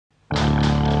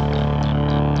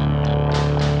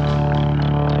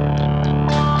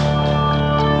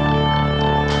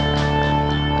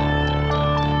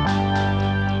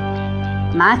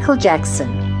Michael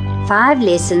Jackson, 5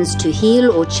 Lessons to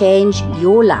Heal or Change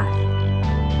Your Life.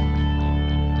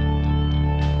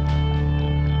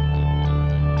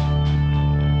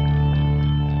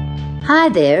 Hi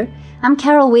there, I'm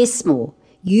Caryl Westmore.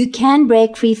 You Can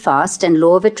Break Free Fast and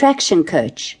Law of Attraction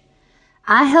coach.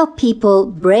 I help people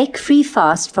break free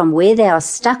fast from where they are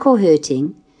stuck or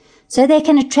hurting so they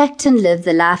can attract and live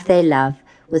the life they love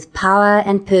with power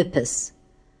and purpose.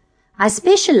 I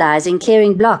specialize in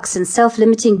clearing blocks and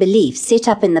self-limiting beliefs set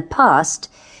up in the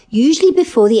past, usually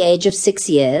before the age of 6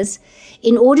 years,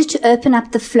 in order to open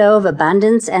up the flow of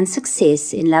abundance and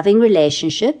success in loving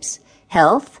relationships,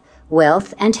 health,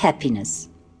 wealth, and happiness.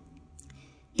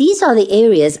 These are the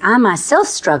areas I myself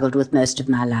struggled with most of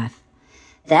my life.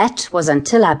 That was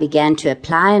until I began to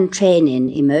apply and train in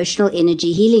emotional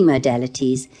energy healing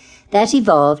modalities that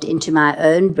evolved into my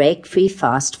own break-free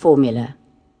fast formula.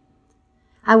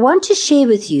 I want to share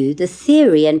with you the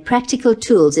theory and practical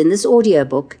tools in this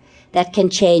audiobook that can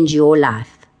change your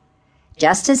life,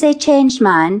 just as they changed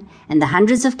mine and the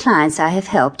hundreds of clients I have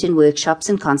helped in workshops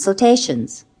and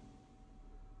consultations.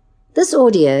 This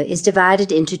audio is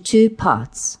divided into 2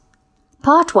 parts.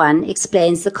 Part 1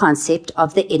 explains the concept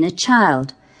of the inner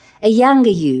child, a younger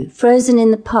you frozen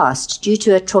in the past due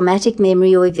to a traumatic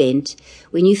memory or event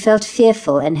when you felt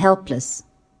fearful and helpless.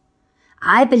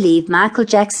 I believe Michael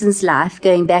Jackson's life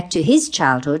going back to his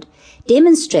childhood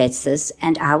demonstrates this,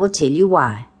 and I will tell you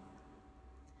why.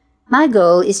 My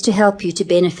goal is to help you to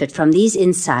benefit from these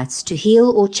insights to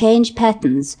heal or change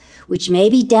patterns which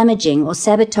may be damaging or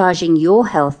sabotaging your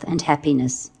health and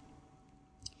happiness.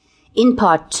 In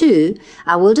Part 2,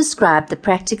 I will describe the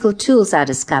practical tools I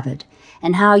discovered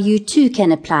and how you too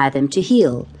can apply them to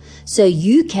heal, so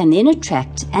you can then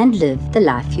attract and live the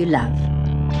life you love.